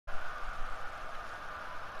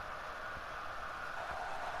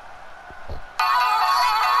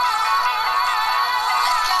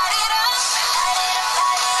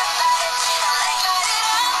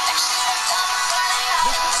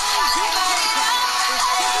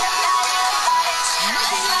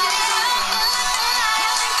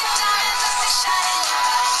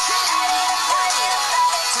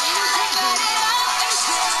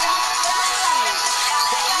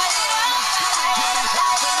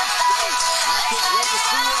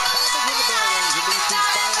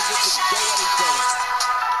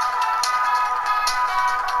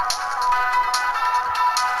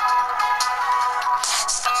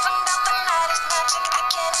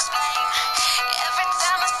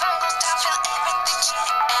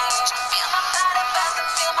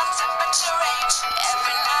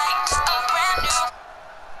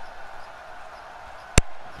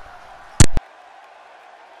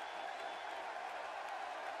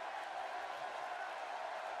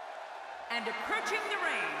And approaching the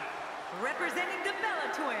ring, representing the Bella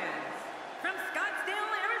Twins, from Scottsdale,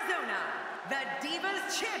 Arizona, the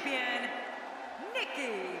Divas Champion,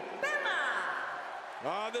 Nikki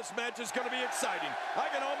Bella. This match is going to be exciting. I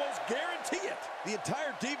can almost guarantee it. The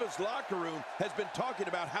entire Divas locker room has been talking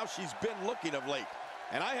about how she's been looking of late.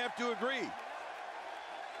 And I have to agree.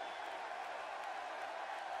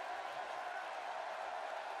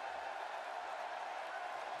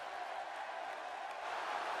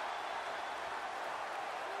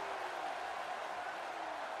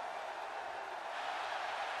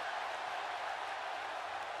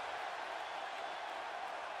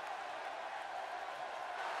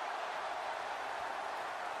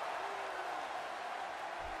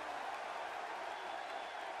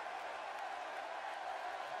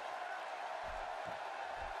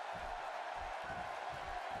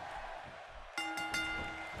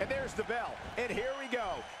 And there's the bell, and here we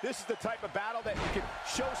go. This is the type of battle that you can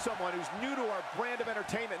show someone who's new to our brand of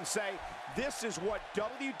entertainment and say, this is what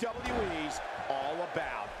WWE's all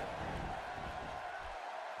about.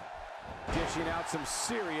 Dishing out some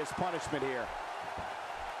serious punishment here.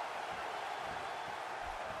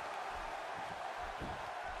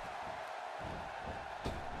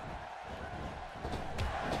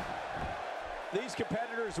 These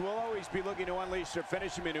competitors will always be looking to unleash their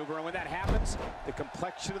finishing maneuver, and when that happens, the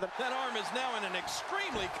complexion of the... That arm is now in an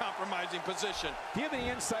extremely compromising position. Do you have any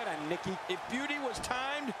insight on Nikki? If beauty was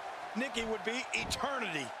timed, Nikki would be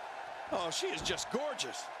eternity. Oh, she is just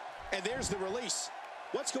gorgeous. And there's the release.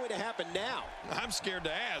 What's going to happen now? I'm scared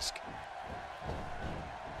to ask.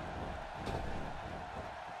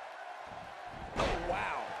 Oh,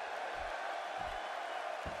 wow.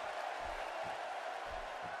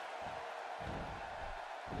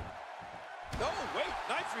 Oh, wait,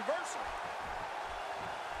 nice reversal.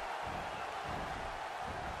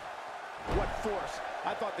 What force.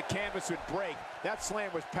 I thought the canvas would break. That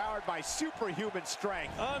slam was powered by superhuman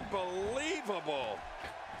strength. Unbelievable.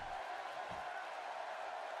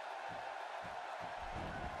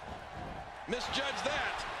 Misjudged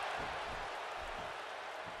that.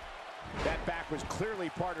 That back was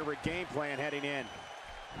clearly part of her game plan heading in.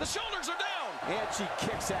 The shoulders are down. And she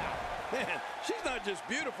kicks out. Man, she's not just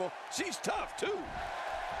beautiful, she's tough too.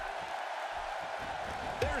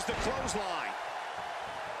 There's the clothesline.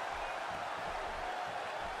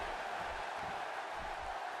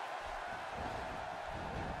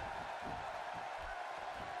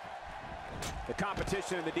 The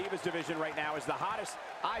competition in the Divas division right now is the hottest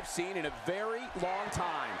I've seen in a very long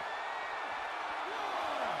time.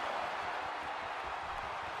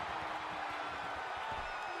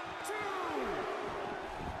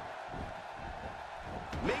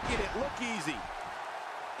 Making it look easy.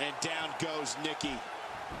 And down goes Nikki.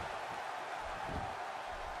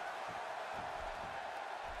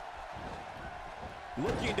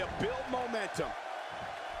 Looking to build momentum.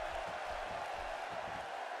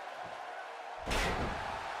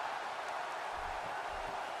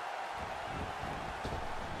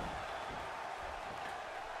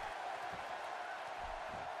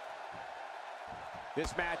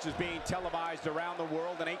 This match is being televised around the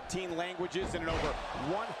world in 18 languages and in over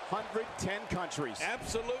 110 countries.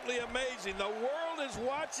 Absolutely amazing. The world is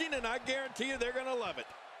watching, and I guarantee you they're going to love it.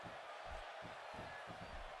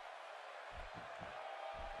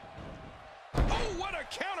 Oh, what a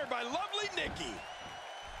counter by lovely Nikki.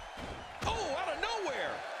 Oh, out of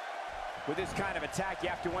nowhere. With this kind of attack, you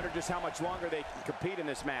have to wonder just how much longer they can compete in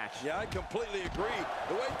this match. Yeah, I completely agree.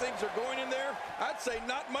 The way things are going in there, I'd say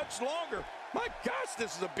not much longer. My gosh,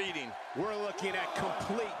 this is a beating. We're looking at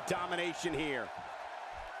complete domination here.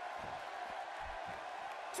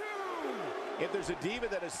 If there's a diva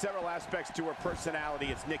that has several aspects to her personality,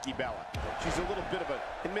 it's Nikki Bella. She's a little bit of an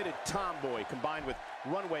admitted tomboy combined with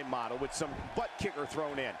runway model with some butt kicker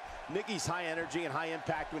thrown in. Nikki's high energy and high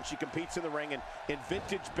impact when she competes in the ring, and in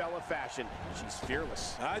vintage Bella fashion, she's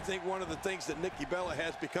fearless. I think one of the things that Nikki Bella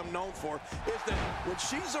has become known for is that when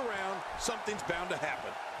she's around, something's bound to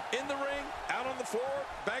happen. In the ring, out on the floor,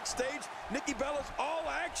 backstage, Nikki Bella's all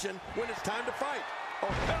action when it's time to fight.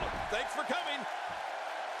 Oh, Bella, thanks for coming.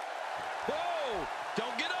 Whoa,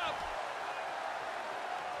 don't get up.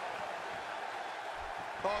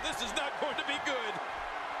 Oh, this is not going to be good.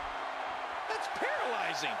 That's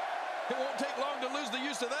paralyzing. It won't take long to lose the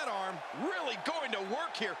use of that arm. Really going to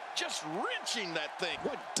work here, just wrenching that thing.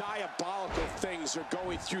 What diabolical things are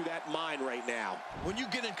going through that mind right now? When you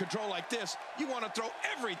get in control like this, you want to throw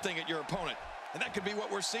everything at your opponent. And that could be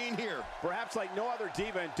what we're seeing here. Perhaps like no other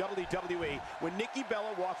diva in WWE, when Nikki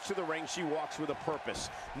Bella walks to the ring, she walks with a purpose.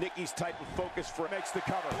 Nikki's type of focus for makes the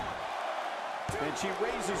cover. And she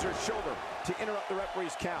raises her shoulder to interrupt the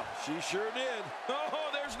referee's count. She sure did. Oh,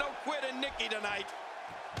 there's no quit in Nikki tonight.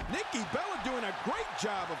 Nikki Bella doing a great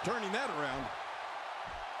job of turning that around.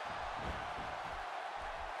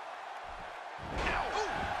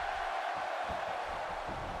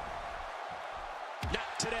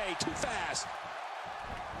 Not today, too fast.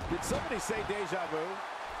 Did somebody say deja vu?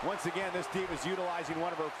 Once again, this Diva's utilizing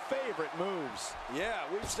one of her favorite moves. Yeah,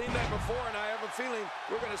 we've seen that before, and I have a feeling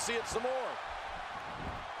we're going to see it some more.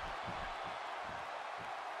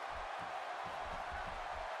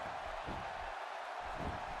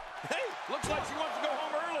 Hey, looks like she wants to go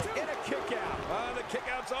home early. In a kick out. The kick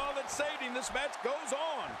out's all that saved him. This match goes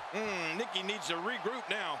on. Nikki needs to regroup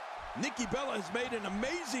now. Nikki Bella has made an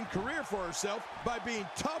amazing career for herself by being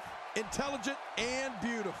tough, intelligent, and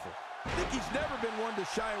beautiful. Nikki's never been one to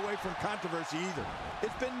shy away from controversy either.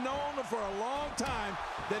 It's been known for a long time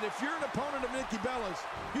that if you're an opponent of Nikki Bella's,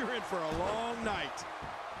 you're in for a long night.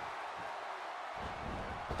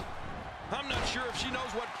 I'm not sure if she knows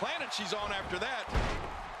what planet she's on after that.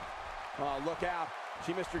 Oh, look out.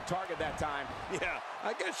 She missed her target that time. Yeah,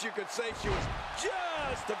 I guess you could say she was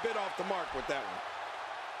just a bit off the mark with that one.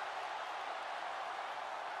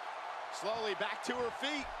 Slowly back to her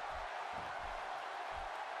feet.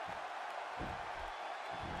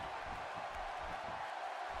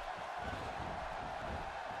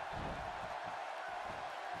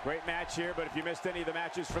 Great match here, but if you missed any of the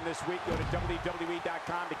matches from this week, go to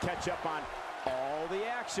WWE.com to catch up on all the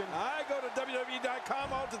action. I go to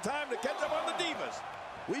WWE.com all the time to catch up on the Divas.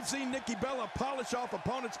 We've seen Nikki Bella polish off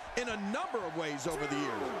opponents in a number of ways over the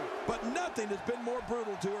years, but nothing has been more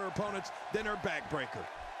brutal to her opponents than her backbreaker.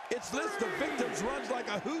 Its list of victims runs like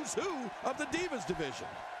a who's who of the Divas division.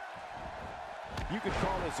 You could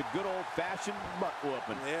call this a good old-fashioned butt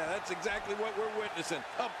whooping. Yeah, that's exactly what we're witnessing,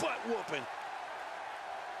 a butt whooping.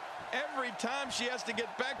 Every time she has to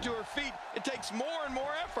get back to her feet, it takes more and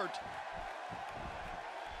more effort.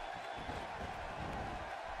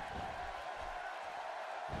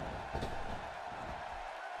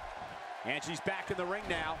 And she's back in the ring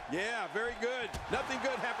now. Yeah, very good. Nothing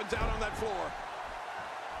good happens out on that floor.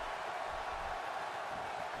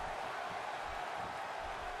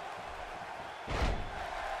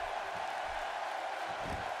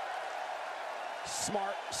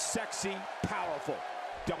 Smart, sexy, powerful.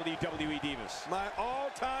 WWE Divas. My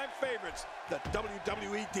all-time favorites, the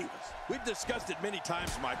WWE Divas. We've discussed it many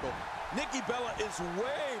times, Michael. Nikki Bella is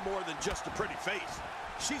way more than just a pretty face.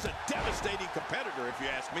 She's a devastating competitor, if you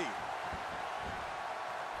ask me.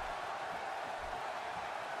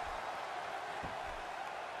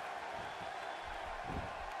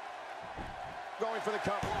 Going for the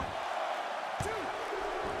cover. 1, 2.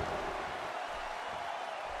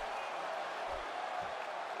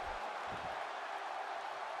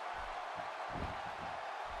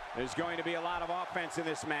 There's going to be a lot of offense in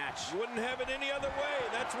this match. Wouldn't have it any other way.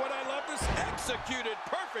 That's what I love to see. Executed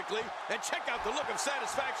perfectly. And check out the look of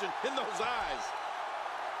satisfaction in those eyes.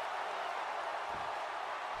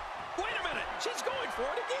 Wait a minute. She's going for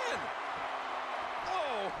it again.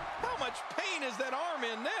 Oh, how much pain is that arm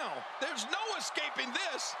in now? There's no escaping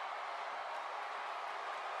this.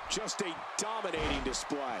 Just a dominating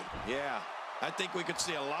display. Yeah. I think we could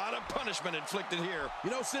see a lot of punishment inflicted here.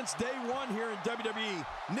 You know, since day one here in WWE,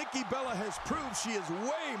 Nikki Bella has proved she is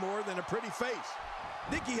way more than a pretty face.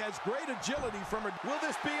 Nikki has great agility from her. Will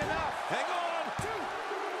this be enough? Hang on.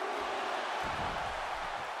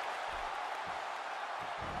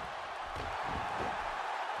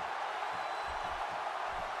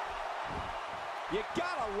 2. You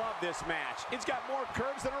gotta love this match. It's got more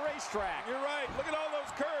curves than a racetrack. You're right. Look at all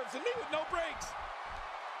those curves and me with no brakes.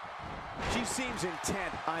 She seems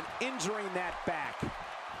intent on injuring that back.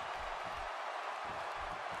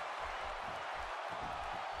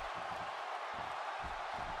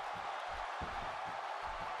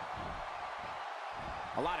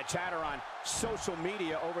 A lot of chatter on social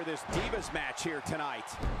media over this Divas match here tonight.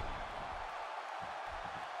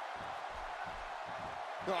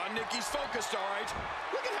 Oh, Nikki's focused, all right.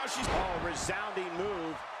 Look at how she's... Oh, resounding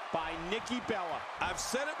move by Nikki Bella. I've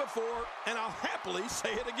said it before, and I'll happily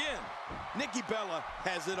say it again. Nikki Bella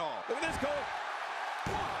has it all. Look at this goal.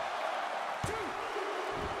 1,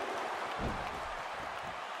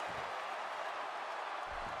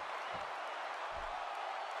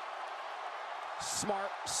 2.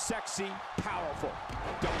 Smart, sexy, powerful.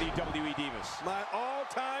 WWE Divas. My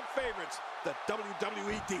all-time favorites, the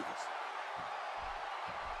WWE Divas.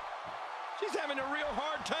 She's having a real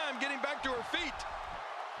hard time getting back to her feet.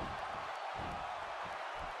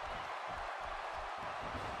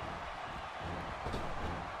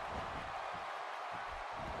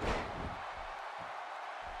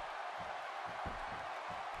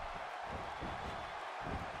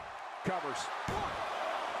 recovers. 1,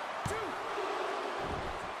 2.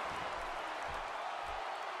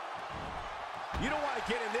 You don't want to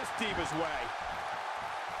get in this Diva's way.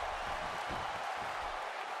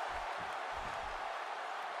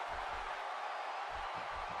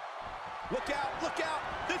 Look out, look out.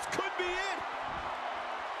 This could be it.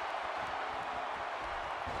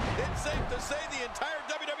 It's safe to say the entire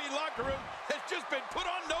WWE locker room has just been put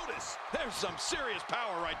on notice. There's some serious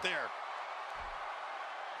power right there.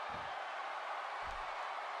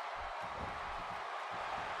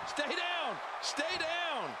 Stay down, stay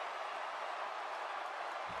down.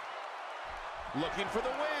 Looking for the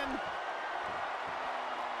win.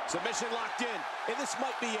 Submission locked in, and this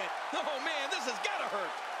might be it. Oh man, this has got to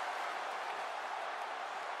hurt.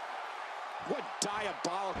 What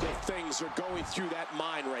diabolical things are going through that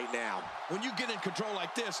mind right now? When you get in control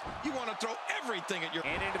like this, you want to throw everything at your...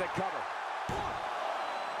 And into the cover. 1,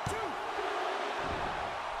 2.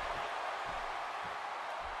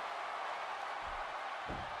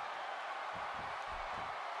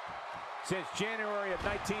 Since January of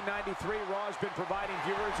 1993, Raw's been providing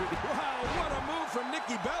viewers with... Wow, what a move from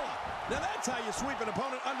Nikki Bella. Now that's how you sweep an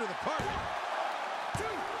opponent under the park. 2,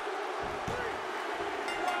 3.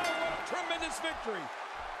 Wow, what a tremendous victory.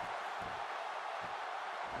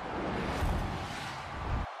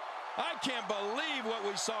 I can't believe what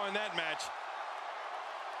we saw in that match.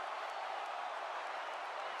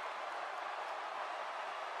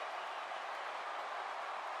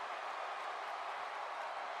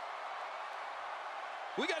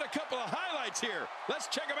 We got a couple of highlights here. Let's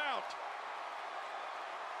check them out.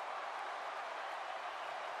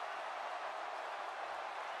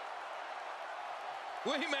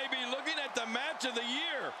 We may be looking at the match of the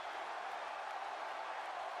year.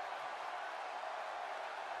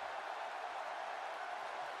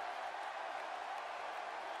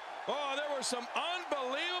 Oh, there were some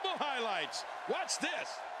unbelievable highlights. Watch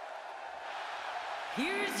this.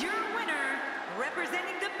 Here's your winner,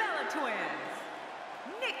 representing the Bella Twins,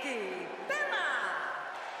 Nikki Bella.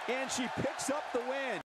 And she picks up the win.